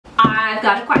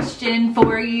I've got a question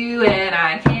for you and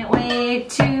I can't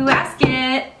wait to ask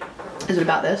it. Is it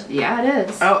about this? Yeah, it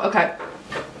is. Oh, okay.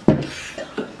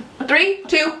 3,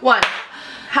 2, 1.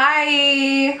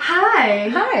 Hi. Hi.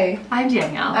 Hi. I'm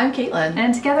Danielle. I'm Caitlin.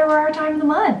 And together we're our time in the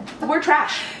mud. We're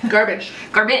trash. Garbage.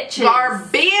 Garbages.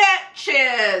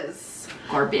 Garbages.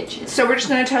 Garbages. So we're just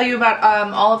going to tell you about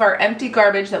all of our empty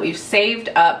garbage that we've saved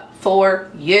up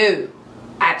for you.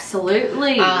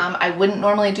 Absolutely. I wouldn't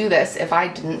normally do this if I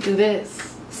didn't do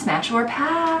this. Smash or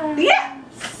pass.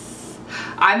 Yes.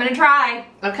 I'm going to try.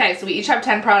 Okay, so we each have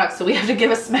 10 products, so we have to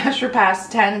give a smash or pass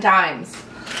 10 times.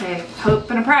 Okay, hope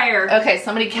and a prayer. Okay,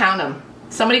 somebody count them.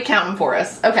 Somebody count them for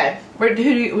us. Okay, where do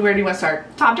you want to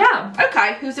start? Top down.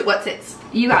 Okay, who's it, what's it?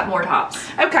 You got more tops.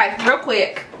 Okay, real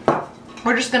quick.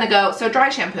 We're just gonna go, so dry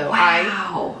shampoo.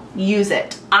 Wow. I use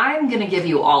it. I'm gonna give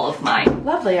you all of mine.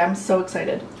 Lovely, I'm so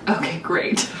excited. Okay,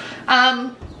 great.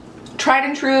 Tried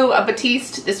and true, a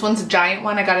Batiste. This one's a giant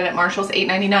one. I got it at Marshall's,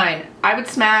 $8.99. I would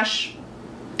smash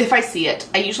if I see it.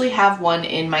 I usually have one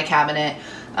in my cabinet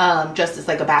just as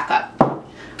like a backup.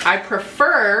 I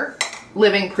prefer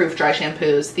Living Proof dry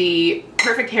shampoos. The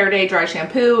Perfect Hair Day dry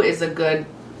shampoo is a good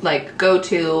like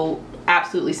go-to,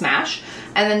 absolutely smash.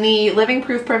 And then the Living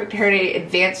Proof Perfect Hair Day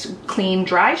Advanced Clean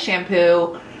Dry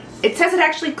Shampoo, it says it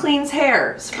actually cleans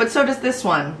hair, but so does this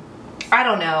one. I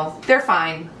don't know, they're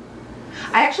fine.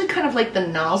 I actually kind of like the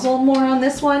nozzle more on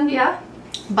this one. Yeah.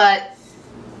 But,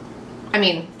 I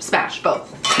mean, smash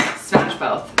both. Smash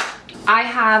both. I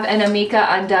have an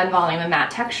Amika Undone Volume and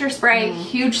Matte Texture Spray.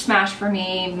 Huge smash for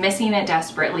me. Missing it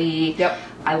desperately. Yep.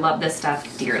 I love this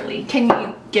stuff dearly. Can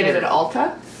you get it at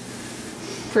Ulta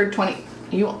for 20?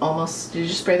 You almost, did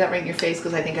you spray that right in your face?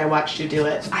 Because I think I watched you do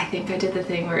it. I think I did the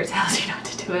thing where it tells you not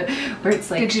to do it. Where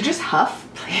it's like, Did you just huff?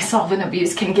 please, solvent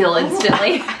abuse can kill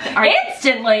instantly.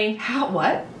 Instantly. How,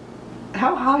 what?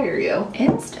 How high are you?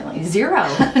 Instantly. 0.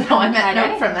 No, I meant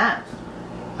no from that.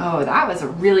 Oh, that was a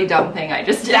really dumb thing I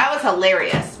just did. That was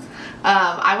hilarious.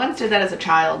 I once did that as a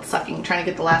child, sucking, trying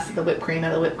to get the last of the whipped cream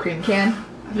out of the whipped cream can.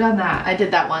 I've done that. I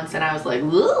did that once and I was like,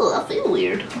 ugh, I feel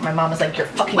weird. My mom was like, you're a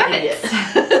fucking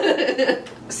idiot.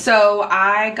 So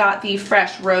I got the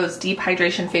Fresh Rose Deep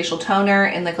Hydration Facial Toner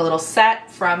in like a little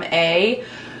set from a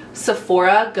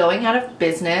Sephora going out of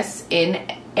business in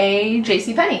a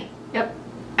JCPenney. Yep.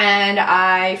 And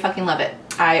I fucking love it.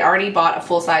 I already bought a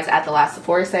full size at the last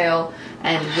Sephora sale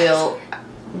and will...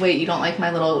 Wait, you don't like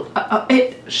my little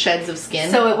sheds of skin?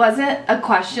 So it wasn't a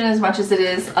question as much as it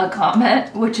is a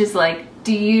comment, which is like,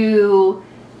 do you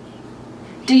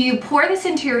pour this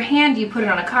into your hand? Do you put it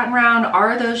on a cotton round?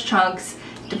 Are those chunks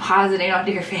depositing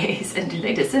onto your face and do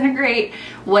they disintegrate?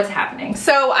 What's happening?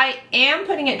 So I am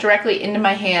putting it directly into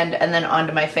my hand and then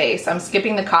onto my face. I'm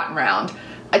skipping the cotton round.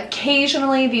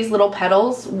 Occasionally these little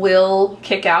petals will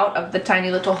kick out of the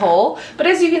tiny little hole, but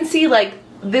as you can see, like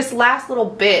this last little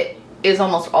bit is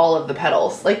almost all of the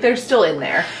petals. Like they're still in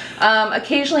there.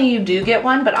 Occasionally you do get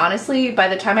one, but honestly, by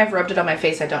the time I've rubbed it on my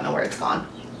face, I don't know where it's gone.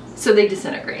 So they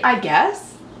disintegrate. I guess.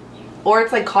 Or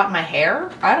it's like caught in my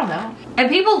hair. I don't know. And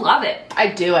people love it. I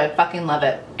do. I fucking love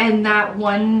it. And that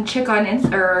one chick on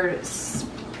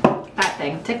that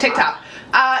thing, TikTok.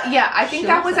 Yeah, I think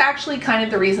that was actually kind of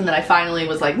the reason that I finally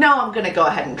was like, no, I'm gonna go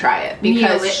ahead and try it,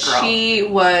 because she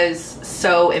was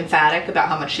so emphatic about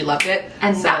how much she loved it.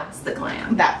 And so that's the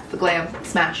glam. That's the glam.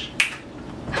 Smash.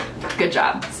 Good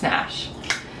job. Smash.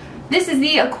 This is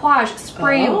the Aquage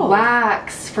Spray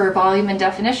Wax for volume and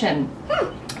definition.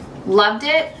 Loved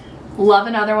it. Love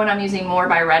another one I'm using more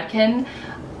by Redken.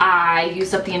 I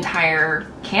used up the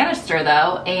entire canister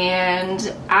though,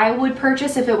 and I would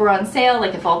purchase if it were on sale,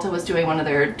 like if Ulta was doing one of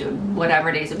their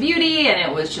whatever days of beauty and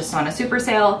it was just on a super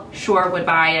sale, sure, would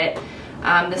buy it.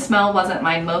 The smell wasn't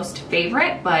my most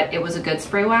favorite, but it was a good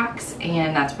spray wax,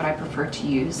 and that's what I prefer to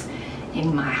use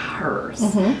in my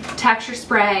hers. Texture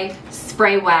spray,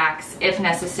 spray wax, if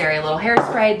necessary, a little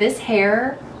hairspray. This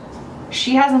hair,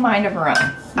 she has a mind of her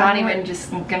own. Not even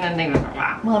just gonna name it.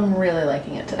 Well, I'm really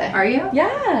liking it today. Are you?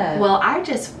 Yeah. Well, I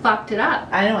just fucked it up.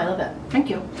 I know, I love it. Thank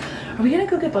you. Are we gonna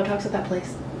go get Botox at that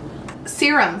place?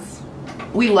 Serums.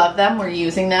 We love them, we're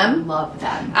using them. Love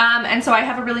them. And so I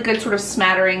have a really good sort of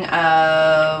smattering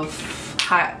of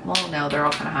high, well no, they're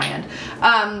all kind of high end.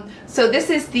 So this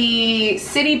is the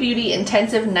City Beauty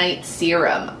Intensive Night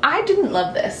Serum. I didn't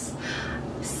love this.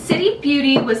 City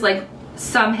Beauty was like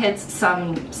some hits,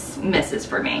 some misses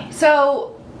for me.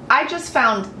 So I just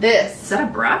found this. Is that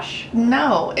a brush?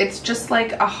 No, it's just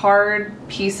like a hard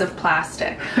piece of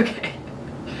plastic. Okay.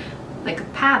 Like a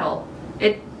paddle.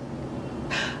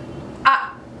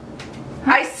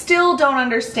 I still don't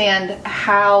understand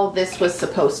how this was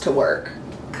supposed to work.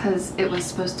 Because it was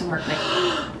supposed to work like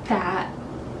that.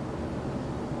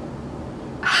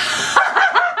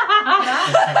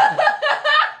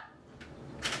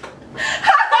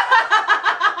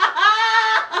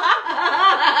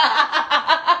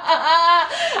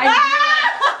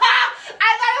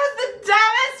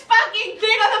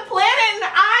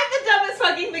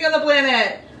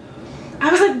 I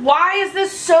was like, why is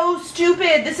this so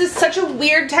stupid? This is such a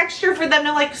weird texture for them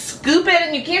to like scoop it,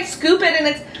 and you can't scoop it, and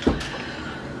it's...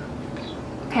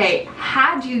 Okay,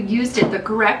 had you used it the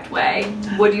correct way,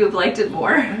 would you have liked it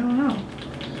more? I don't know.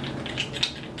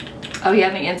 Oh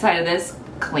yeah, the inside of this,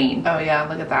 clean. Oh yeah,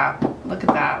 look at that. Look at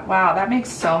that. Wow, that makes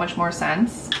so much more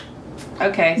sense.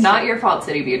 Okay. Not your fault,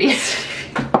 City Beauty.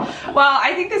 Well,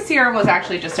 I think the serum was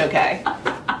actually just okay.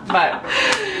 But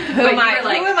who am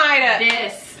I to...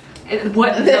 This.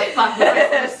 What the fuck was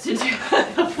I supposed to do?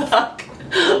 What the fuck?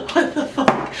 What the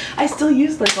fuck? I still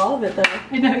used like all of it though.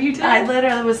 I know you did. I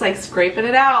literally was like scraping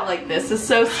it out like, this is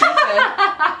so stupid.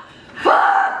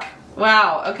 Fuck!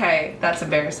 Wow, okay, that's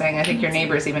embarrassing. I think your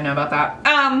neighbors even know about that.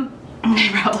 They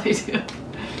probably do.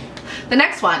 The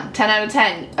next one, 10 out of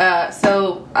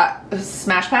 10.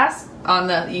 Smash pass on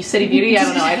the City Beauty. I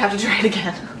don't know, I'd have to try it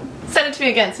again. Send it to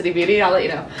me again, City Beauty, I'll let you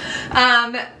know.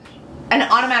 An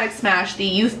automatic smash, the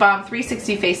Youth Bomb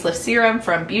 360 Facelift Serum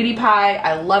from Beauty Pie.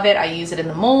 I love it. I use it in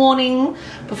the morning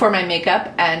before my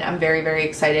makeup, and I'm very, very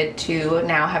excited to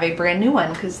now have a brand new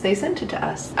one because they sent it to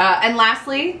us. And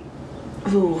lastly,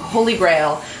 ooh, Holy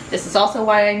Grail. This is also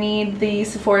why I need the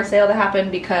Sephora sale to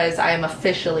happen, because I am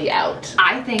officially out.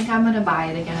 I think I'm gonna buy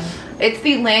it again. It's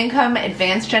the Lancome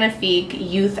Advanced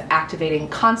Genifique Youth Activating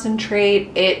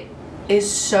Concentrate. It is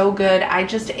so good. I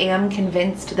just am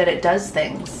convinced that it does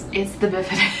things. It's the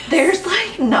Bifidus. There's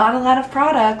like not a lot of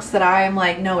products that I'm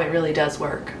like, no, it really does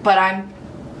work. But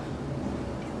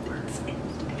it's it.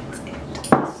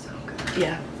 So good.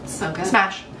 Yeah. So good.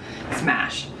 Smash.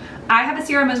 Smash. I have a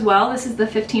serum as well. This is the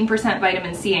 15%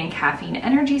 vitamin C and caffeine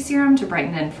energy serum to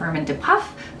brighten and firm and to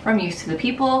puff from Youth to the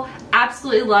People.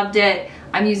 Absolutely loved it.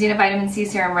 I'm using a vitamin C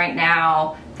serum right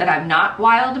now that I'm not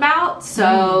wild about,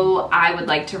 so I would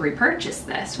like to repurchase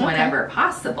this whenever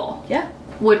possible. Yeah.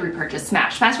 Would repurchase.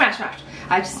 Smash, smash, smash, smash.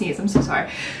 I just sneezed, I'm so sorry.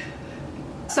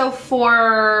 So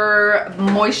for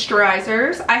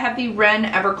moisturizers, I have the Ren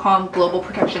Evercalm Global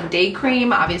Protection Day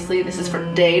Cream. Obviously, this is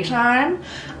for daytime.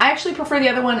 I actually prefer the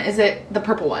other one. Is it the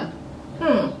purple one?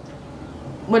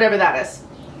 Whatever that is.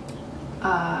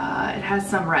 It has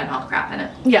some retinol crap in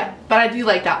it. Yeah, but I do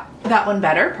like that one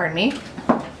better, pardon me.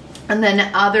 And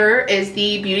then other is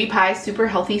the Beauty Pie Super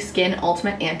Healthy Skin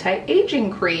Ultimate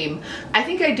Anti-Aging Cream. I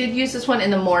think I did use this one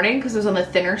in the morning because it was on the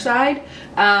thinner side.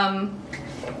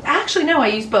 Actually, no, I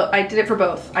used both. I did it for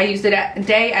both. I used it at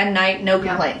day and night, no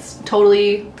complaints.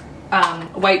 Totally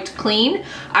wiped clean.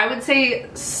 I would say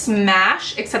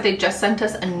smash, except they just sent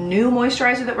us a new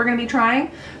moisturizer that we're going to be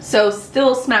trying. So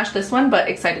still smash this one, but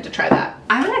excited to try that.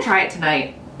 I'm going to try it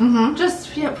tonight.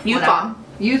 Just, yeah, Youth Bomb.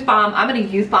 Youth Bomb. I'm going to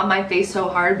Youth Bomb my face so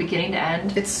hard, beginning to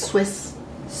end. It's Swiss.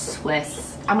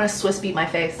 Swiss. I'm going to Swiss beat my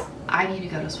face. I need to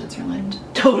go to Switzerland.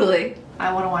 Totally.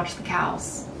 I want to watch the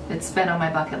cows. It's been on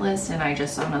my bucket list, and I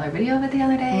just saw another video of it the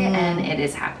other day, and it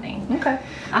is happening. Okay.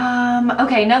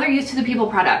 Okay, another Youth to the People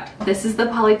product. This is the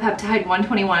Polypeptide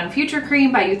 121 Future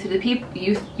Cream by Youth to the People.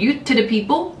 Youth to the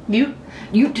People. Youth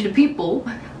to the People.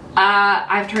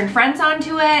 I've turned friends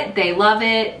onto it. They love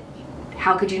it.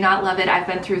 How could you not love it? I've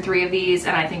been through 3 of these,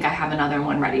 and I think I have another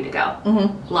one ready to go.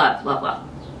 Love, love, love.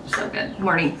 So good.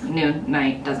 Morning, noon,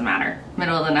 night, doesn't matter.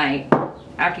 Middle of the night,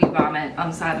 after you vomit, on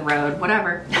the side of the road,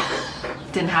 whatever.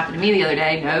 Didn't happen to me the other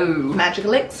day, no. Magic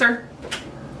elixir.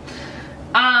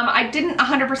 I didn't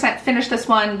 100% finish this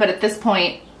one, but at this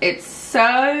point, it's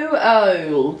so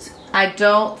old. I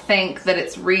don't think that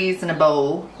it's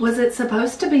reasonable. Was it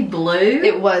supposed to be blue?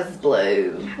 It was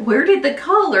blue. Where did the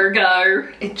color go?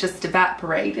 It just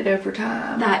evaporated over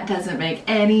time. That doesn't make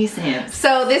any sense.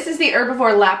 So this is the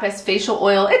Herbivore Lapis Facial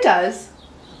Oil. It does.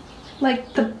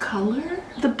 Like the color?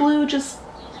 The blue just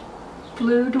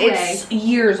blued away. It's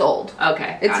years old.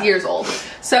 Okay. It's years old.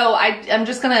 So I'm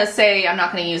just gonna say I'm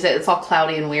not gonna use it. It's all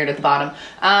cloudy and weird at the bottom.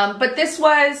 But this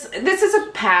is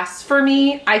a pass for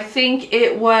me. I think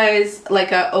it was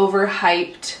like a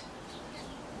overhyped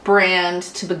brand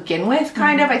to begin with,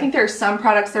 kind of. I think there are some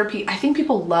products that I think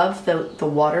people love the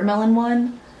watermelon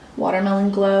one.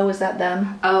 Watermelon Glow, is that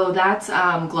them? Oh, that's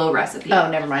Glow Recipe.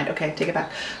 Oh, never mind. Okay, take it back.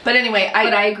 But anyway,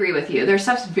 I agree with you. Their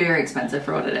stuff's very expensive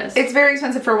for what it is. It's very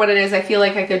expensive for what it is. I feel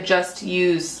like I could just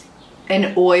use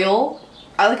an oil.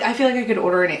 I feel like I could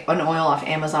order an oil off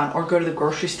Amazon or go to the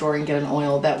grocery store and get an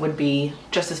oil that would be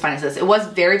just as fine as this. It was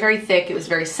very, very thick. It was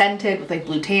very scented with like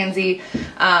blue tansy.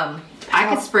 I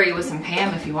could spray you with some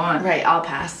Pam if you want. Right, I'll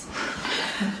pass.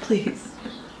 Please.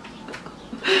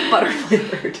 Butter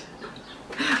flavored.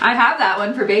 I have that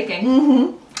one for baking.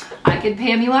 Mm-hmm. I could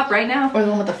Pam you up right now. Or the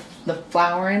one with the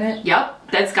flour in it.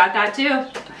 Yep, that's got that too.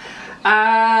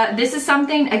 This is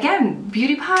something, again,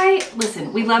 Beauty Pie.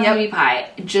 Listen, we love Beauty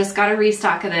Pie. Just got a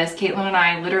restock of this. Caitlin and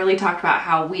I literally talked about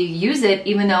how we use it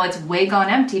even though it's way gone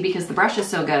empty because the brush is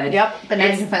so good. Yep, but now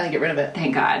you can finally get rid of it.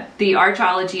 Thank God. The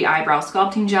Archology Eyebrow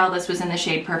Sculpting Gel. This was in the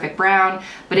shade Perfect Brown,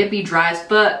 but it be dry as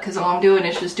fuck because all I'm doing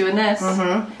is just doing this.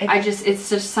 It's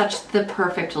just such the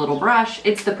perfect little brush.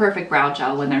 It's the perfect brow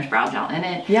gel when there's brow gel in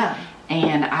it. Yeah.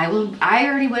 And I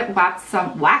already whacked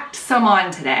some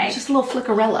on today. It's just a little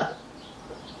flickerella.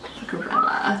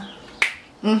 God,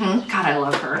 I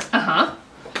love her.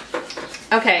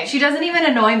 Okay. She doesn't even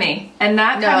annoy me. And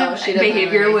that kind of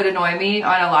behavior would annoy me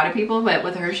on a lot of people, but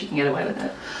with her, she can get away with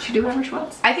it. She do whatever she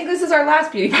wants. I think this is our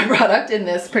last Beauty Pie product in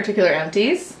this particular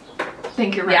Empties. I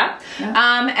think you're right.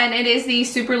 Yeah. And it is the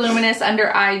Super Luminous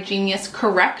Under Eye Genius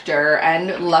Corrector.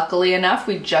 And luckily enough,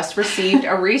 we just received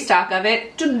a restock of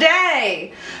it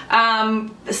today.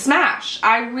 Smash.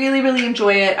 I really, really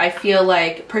enjoy it. I feel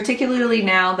like, particularly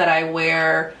now that I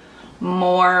wear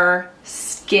more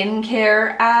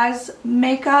skincare as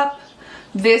makeup,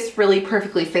 this really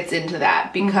perfectly fits into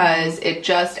that because it's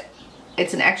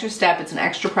an extra step, it's an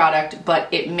extra product, but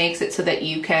it makes it so that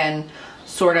you can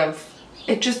sort of,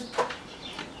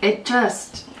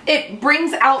 it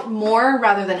brings out more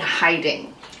rather than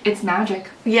hiding. It's magic.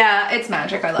 Yeah, it's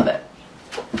magic. I love it.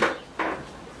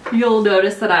 You'll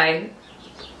notice that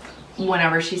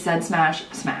whenever she said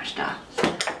smashed up.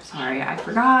 Sorry, I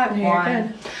forgot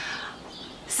one.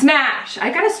 Smash.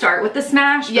 I gotta start with the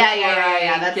smash.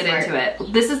 Yeah. That's get smart. into it.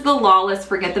 This is the Lawless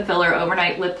Forget the Filler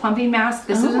Overnight Lip Plumping Mask.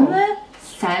 This is in the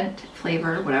scent,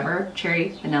 flavor, whatever,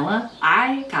 cherry, vanilla.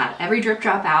 I got every drip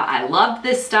drop out. I loved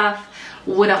this stuff.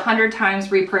 Would 100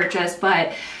 times repurchase,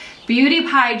 but Beauty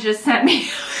Pie just sent me.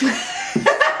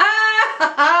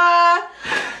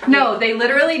 No, they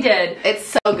literally did. It's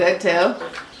so good too.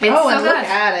 It's so and good. Look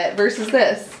at it versus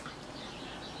this.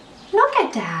 Look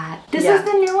at that. This is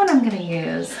the new one I'm gonna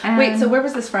use. Wait, so where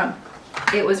was this from?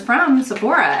 It was from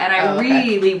Sephora, and I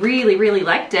really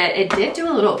liked it. It did do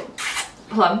a little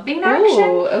plumping action.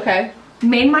 Ooh, okay.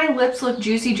 Made my lips look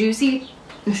juicy,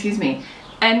 excuse me,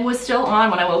 and was still on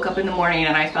when I woke up in the morning,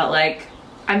 and I felt like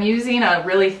I'm using a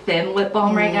really thin lip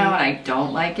balm right now, and I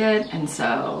don't like it, and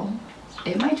so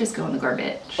it might just go in the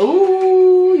garbage.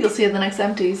 Ooh, you'll see in the next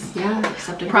Empties. Yeah,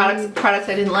 except products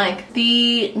I didn't like.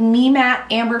 The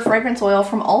Matte Amber Fragrance Oil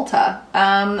from Ulta.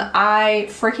 I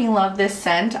freaking love this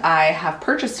scent. I have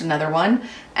purchased another one,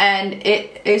 and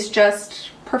it is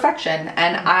just perfection.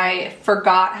 And I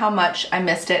forgot how much I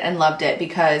missed it and loved it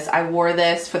because I wore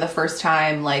this for the first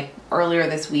time like earlier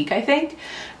this week, I think.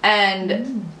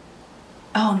 And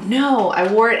oh no,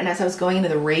 I wore it, and as I was going into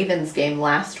the Ravens game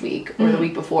last week or the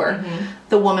week before,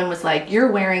 the woman was like,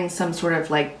 "You're wearing some sort of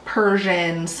like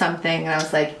Persian something," and I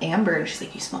was like, "Amber," and she's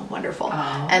like, "You smell wonderful."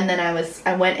 And then I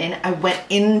went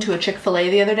into a Chick-fil-A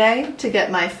the other day to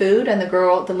get my food, and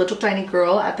the little tiny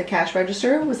girl at the cash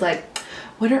register was like,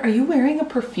 are you wearing a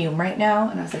perfume right now?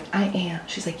 And I was like, "I am."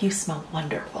 She's like, "You smell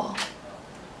wonderful."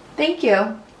 Thank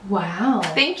you. Wow.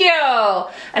 Thank you.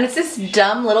 And it's this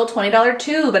dumb little $20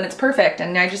 tube, and it's perfect.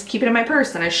 And I just keep it in my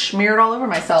purse, and I smear it all over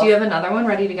myself. Do you have another one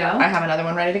ready to go? I have another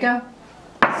one ready to go.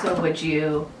 So would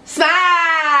you smash?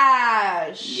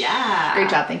 Yeah. Great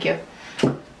job. Thank you.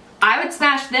 I would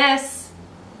smash this.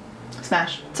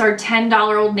 Smash. It's our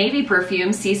 $10 Old Navy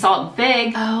perfume, Sea Salt and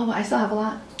Fig. Oh, I still have a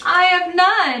lot. I have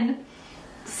none.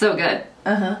 So good.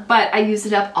 But I used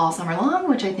it up all summer long,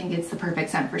 which I think is the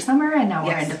perfect scent for summer, and now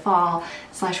we're into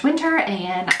fall/winter,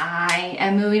 and I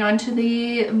am moving on to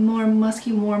the more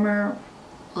musky, warmer,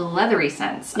 leathery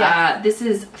scents. This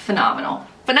is phenomenal.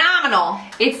 Phenomenal.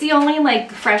 It's the only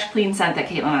like fresh, clean scent that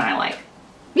Caitlin and I like.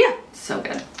 Yeah. So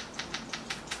good.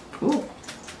 Ooh.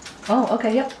 Oh,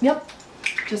 okay. Yep.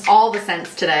 Just all the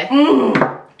scents today.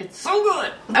 It's so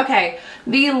good. Okay,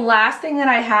 the last thing that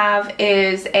I have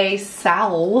is a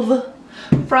salve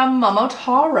from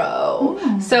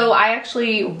Momotaro. So I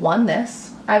actually won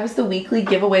this. I was the weekly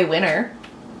giveaway winner,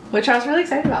 which I was really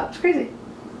excited about. It's crazy.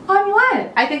 On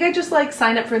what? I think I just like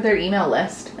signed up for their email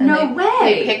list. And no way.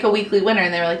 They pick a weekly winner,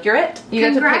 and they were like, "You're it. You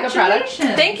get to pick a product."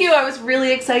 Thank you. I was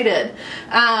really excited.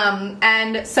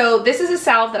 And so this is a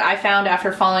salve that I found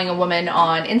after following a woman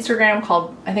on Instagram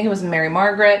called, I think it was Mary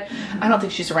Margaret. I don't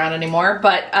think she's around anymore,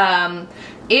 but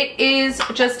it is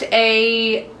just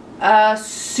a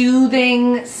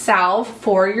soothing salve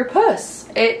for your puss.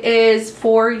 It is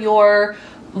for your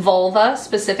vulva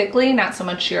specifically, not so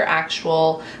much your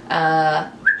actual,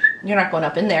 you're not going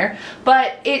up in there,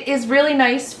 but it is really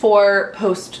nice for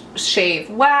post-shave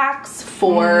wax,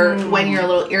 for when you're a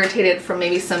little irritated from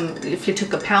maybe if you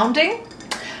took a pounding.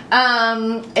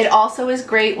 It also is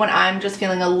great when I'm just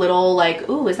feeling a little like,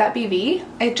 ooh, is that BV?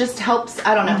 It just helps,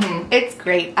 I don't know. It's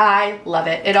great. I love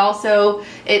it.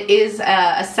 It is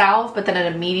a salve, but then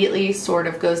it immediately sort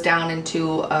of goes down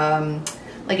into,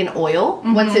 like an oil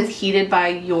once it's heated by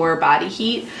your body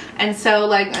heat. And so,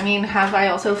 like, I mean, have I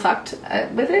also fucked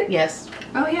with it? Yes.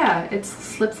 Oh yeah, it's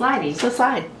slip slidey. Slip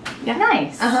slide. Yeah.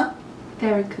 Nice.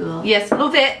 Very cool. Yes,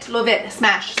 love it, love it.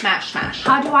 Smash, smash, smash.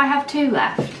 How do I have 2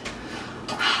 left?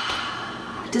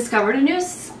 Discovered a new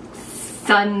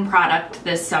sun product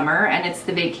this summer, and it's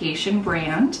the Vacation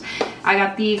brand. I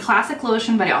got the classic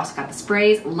lotion, but I also got the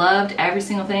sprays. Loved every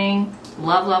single thing.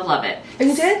 Love, love, love it. And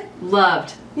you did?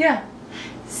 Loved. Yeah.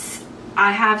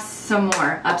 I have some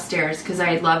more upstairs because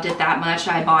I loved it that much.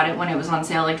 I bought it when it was on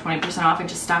sale, like 20% off, and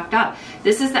just stocked up.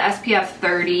 This is the SPF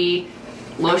 30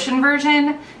 lotion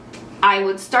version. I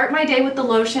would start my day with the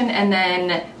lotion and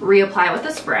then reapply with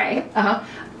the spray.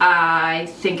 I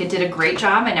think it did a great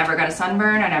job. I never got a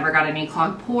sunburn. I never got any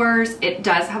clogged pores. It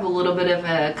does have a little bit of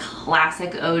a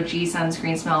classic OG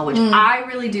sunscreen smell, which I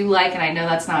really do like, and I know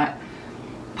that's not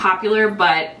popular,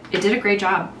 but it did a great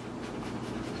job.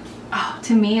 Oh,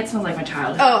 to me, it smells like my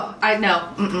childhood. Oh, I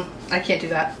know. I can't do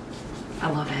that. I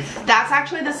love it. That's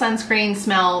actually the sunscreen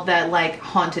smell that, like,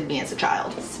 haunted me as a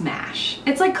child. Smash.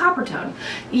 It's like copper tone.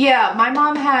 Yeah, my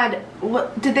mom had,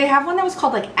 did they have one that was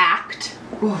called, like, Act?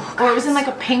 Ooh, or it was in, like,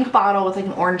 a pink bottle with, like,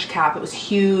 an orange cap. It was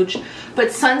huge. But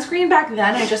sunscreen back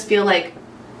then, I just feel like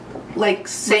sand. Was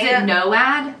it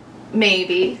NOAD?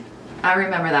 Maybe. I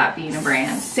remember that being a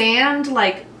brand. Sand,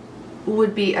 like,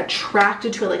 would be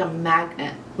attracted to it like a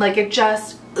magnet. Like, it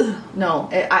just, no.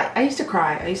 I used to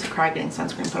cry. I used to cry getting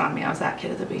sunscreen put on me. I was that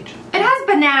kid at the beach. It has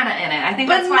banana in it. I think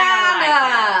that's why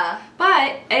I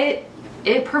like it. But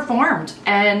it performed,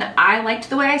 and I liked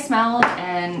the way I smelled,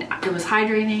 and it was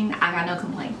hydrating. I got no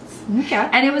complaints. Okay.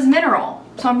 And it was mineral.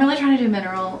 So I'm really trying to do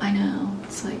mineral. I know.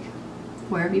 It's like,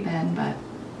 where have you been? But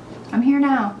I'm here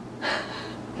now.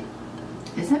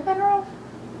 Is it mineral?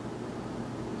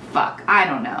 Fuck. I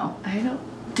don't know.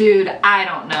 Dude, I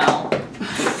don't know.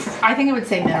 I think it would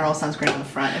say mineral sunscreen on the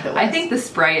front if it was. I think the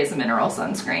spray is a mineral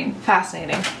sunscreen.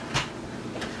 Fascinating.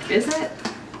 Is it?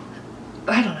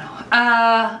 I don't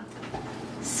know.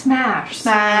 Smash.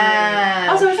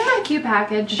 Also, isn't that a cute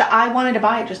package? I wanted to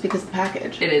buy it just because of the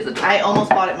package. It is adorable. I almost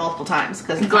bought it multiple times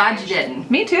because I'm glad you didn't.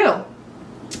 Me too.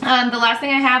 The last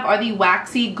thing I have are the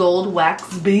waxy gold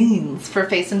wax beans for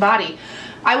face and body.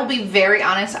 I will be very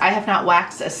honest, I have not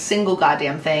waxed a single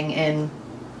goddamn thing in,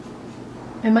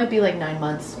 it might be like 9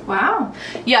 months. Wow.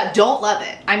 Yeah, don't love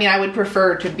it. I mean, I would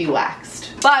prefer to be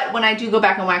waxed. But when I do go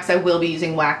back and wax, I will be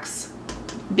using wax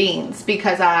beans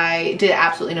because I did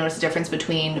absolutely notice a difference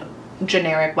between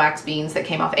generic wax beans that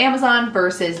came off Amazon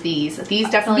versus these. These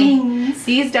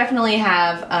definitely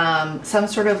have some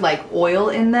sort of like oil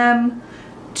in them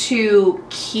to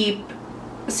keep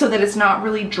so that it's not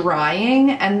really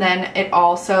drying, and then it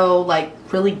also like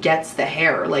really gets the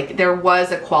hair. Like, there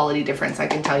was a quality difference, I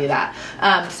can tell you that.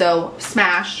 So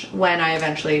smash when I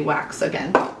eventually wax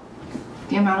again.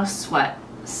 The amount of sweat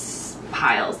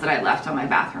piles that I left on my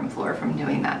bathroom floor from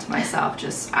doing that to myself,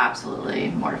 just absolutely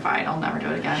mortified. I'll never do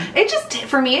it again. It just,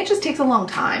 for me, it just takes a long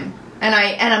time, and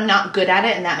I'm not good at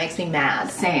it, and that makes me mad.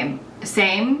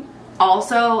 Same.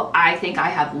 Also, I think I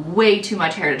have way too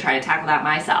much hair to try to tackle that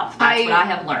myself. That's what I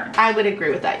have learned. I would agree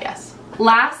with that, yes.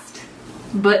 Last,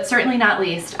 but certainly not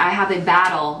least, I have a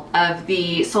battle of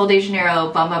the Sol de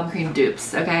Janeiro Bum Bum Cream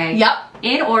dupes, okay? Yep.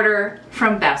 In order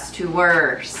from best to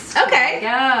worst. Okay.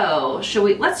 Go.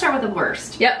 Let's start with the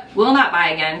worst. Yep. Will not buy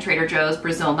again, Trader Joe's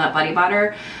Brazil Nut Buddy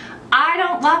Butter. I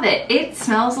don't love it. It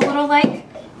smells a little like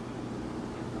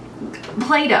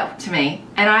Play-Doh to me,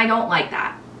 and I don't like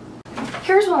that.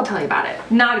 Here's what I'll tell you about it.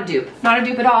 Not a dupe. Not a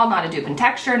dupe at all. Not a dupe in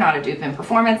texture. Not a dupe in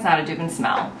performance. Not a dupe in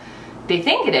smell. They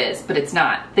think it is, but it's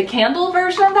not. The candle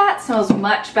version of that smells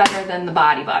much better than the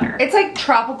body butter. It's like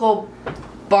Tropical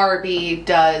Barbie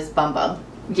does Bum Bum.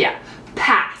 Yeah.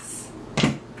 Pass.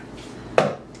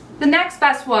 The next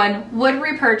best one would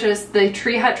repurchase the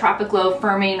Tree Hut Tropic Glow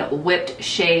Firming Whipped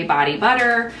Shea Body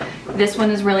Butter. This one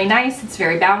is really nice. It's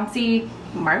very bouncy.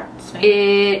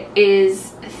 It is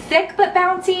thick but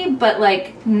bouncy, but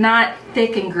like not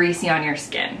thick and greasy on your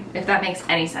skin, if that makes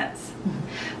any sense.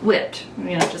 Whipped,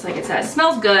 you know, just like it says.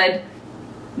 Smells good.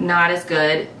 Not as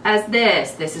good as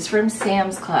this. This is from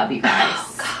Sam's Club, you guys.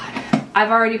 Oh God.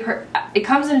 I've already it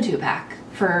comes in a 2-pack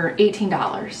for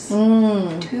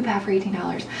 $18. Too bad for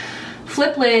 $18.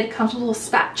 Flip lid, comes with a little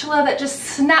spatula that just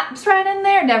snaps right in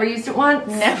there. Never used it once.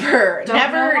 Never.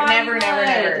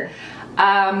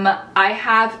 I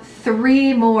have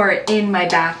 3 more in my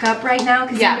backup right now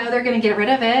because you know they're gonna get rid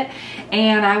of it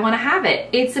and I wanna have it.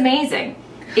 It's amazing.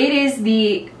 It is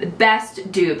the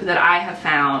best dupe that I have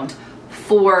found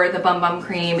for the Bum Bum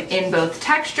Cream in both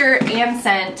texture and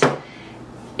scent.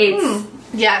 It's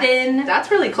thin. That's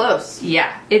really close.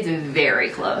 Yeah, it's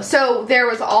very close. So there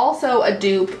was also a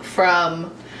dupe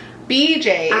from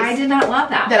BJ's. I did not love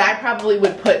that. That I probably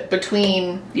would put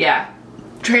between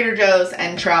Trader Joe's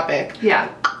and Tropic. Yeah.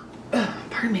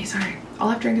 Pardon me, sorry. All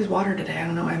I've drank is water today. I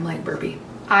don't know why I'm like burpy.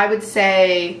 I would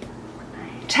say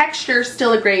texture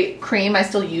still a great cream. I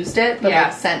still used it, but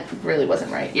like scent really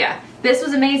wasn't right. Yeah. This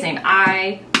was amazing.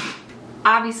 I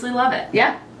obviously love it.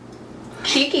 Yeah.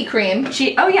 Cheeky cream.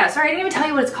 Oh yeah, sorry, I didn't even tell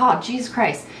you what it's called. Jesus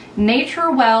Christ. Nature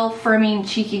Well Firming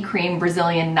Cheeky Cream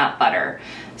Brazilian Nut Butter.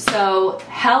 So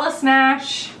hella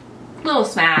smash, little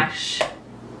smash,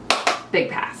 big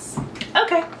pass.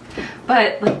 Okay.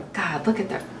 But like, God, look at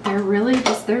them. They're really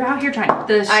just, they're out here trying.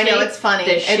 The shape, I know, it's funny.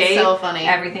 The shape, it's so funny.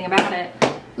 Everything about it.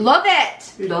 Love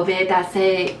it. Love it. That's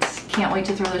it. Can't wait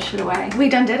to throw this shit away. We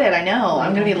done did it. I know.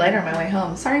 I'm gonna be later on my way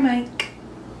home. Sorry, Mike.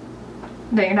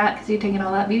 No, you're not, because you're taking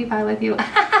all that beauty pie with you.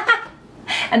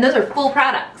 And those are full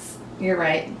products. You're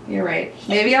right. You're right.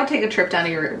 Maybe I'll take a trip down to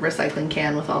your recycling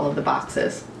can with all of the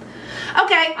boxes.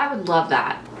 Okay. I would love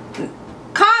that.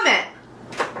 Comment.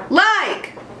 Like.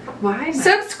 Why?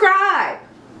 Subscribe.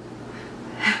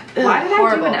 Why did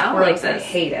I do an out like this? I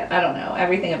hate it. I don't know.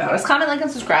 Everything about us. Comment, like, and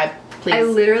subscribe, please. I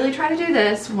literally try to do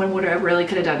this when what I really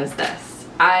could have done is this.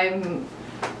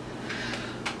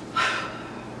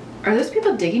 Are those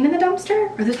people digging in the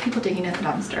dumpster? Or are those people digging in the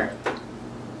dumpster?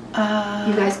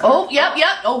 You guys. Oh, yep.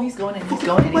 Oh, he's going in. He's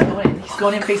going in. He's going in. He's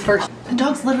going in face first. The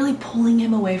dog's literally pulling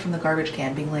him away from the garbage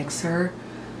can, being like, "Sir,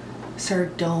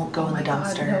 don't go in the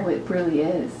dumpster." God, no, it really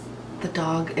is. The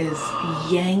dog is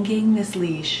yanking this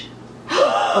leash.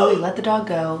 Oh, he let the dog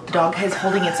go. The dog is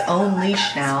holding its own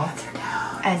leash now,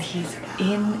 and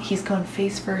he's going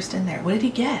face first in there. What did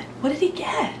he get? What did he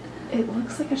get? It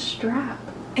looks like a strap.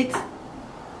 It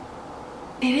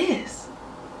is.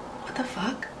 What the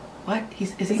fuck? What?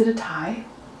 Is it a tie?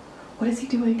 What is he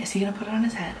doing? Is he gonna put it on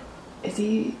his head? Is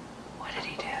he? What did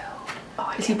he do?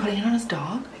 Oh, is he putting it on his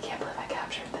dog? I can't believe I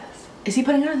captured this. Is he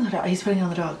putting it on the dog? He's putting it on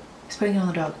the dog. He's putting it on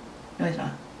the dog. No, he's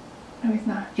not. No, he's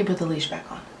not. He put the leash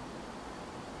back on.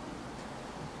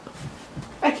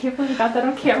 I can't believe I got that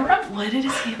on camera. What did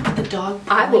he put the dog?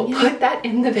 I will put that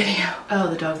in the video. Oh,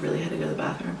 the dog really had to go to the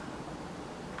bathroom.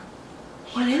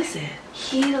 What is it?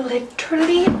 He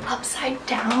literally upside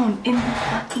down in the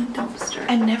fucking dumpster.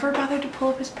 And never bothered to pull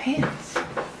up his pants.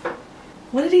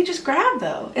 What did he just grab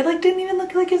though? It like didn't even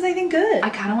look like it was anything good. I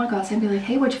kind of want to go outside and be like,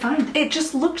 hey, what'd you find? It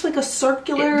just looked like a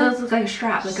circular. It does look like a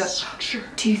strap. Like a.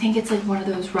 Do you think it's like one of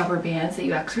those rubber bands that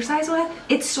you exercise with?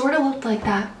 It sort of looked like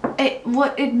that. It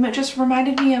just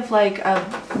reminded me of like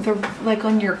like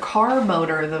on your car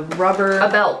motor, the rubber. A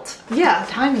belt. Yeah,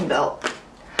 timing belt.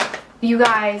 You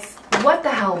guys. What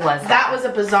the hell was that? That was a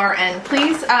bizarre end.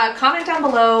 Please comment down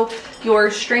below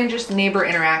your strangest neighbor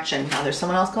interaction. Now there's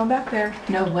someone else going back there.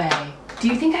 No way. Do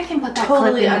you think I can put that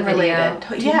totally clip in the unrelated?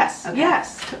 video? Yes, okay.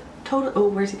 yes. Totally. Oh,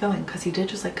 where's he going? Because he did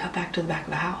just like cut back to the back of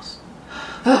the house.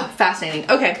 Oh, fascinating.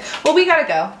 Okay, well we gotta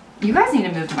go. You guys need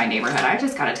to move to my neighborhood. I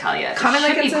just gotta tell you. Comment,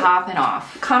 like, and popping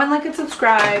off. Comment, like, and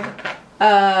subscribe.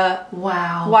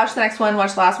 Wow. Watch the next one,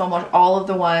 watch the last one, watch all of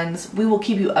the ones. We will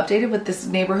keep you updated with this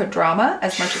neighborhood drama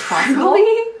as much as possible.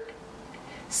 Really?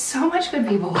 So much good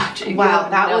people watching. Wow,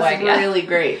 that was really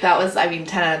great. That was, I mean,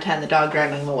 10 out of 10. The dog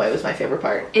dragging him away was my favorite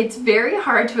part. It's very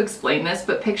hard to explain this,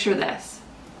 but picture this.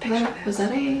 Was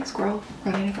that a squirrel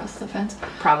running across the fence?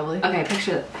 Probably. Okay,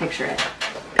 picture it.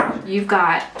 You've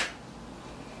got,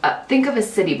 think of a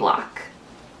city block.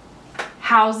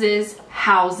 Houses,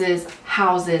 houses,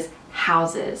 houses,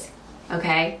 houses.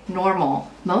 Okay,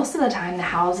 normal. Most of the time the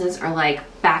houses are like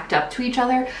backed up to each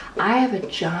other. I have a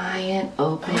giant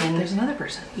open there's another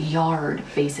person. Yard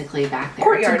basically back there.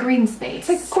 Courtyard. It's a green space. It's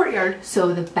like a courtyard.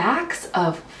 So the backs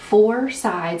of 4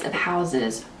 sides of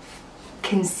houses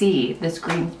can see this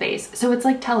green space. So it's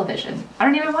like television. I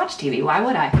don't even watch TV. Why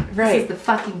would I? Right. This is the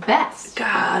fucking best.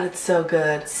 God, it's so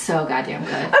good. So goddamn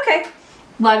good. Okay.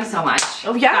 Love you so much.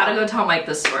 Oh yeah. Gotta go tell Mike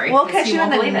this story. We'll catch you in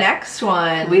the next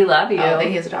one. We love you. Oh,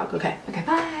 he has a dog. Okay. Okay,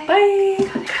 bye.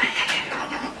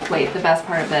 Bye. Wait, the best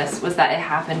part of this was that it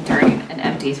happened during an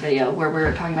Empties video where we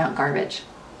were talking about garbage.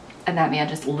 And that man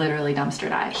just literally dumpster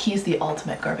dived. He's the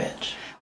ultimate garbage.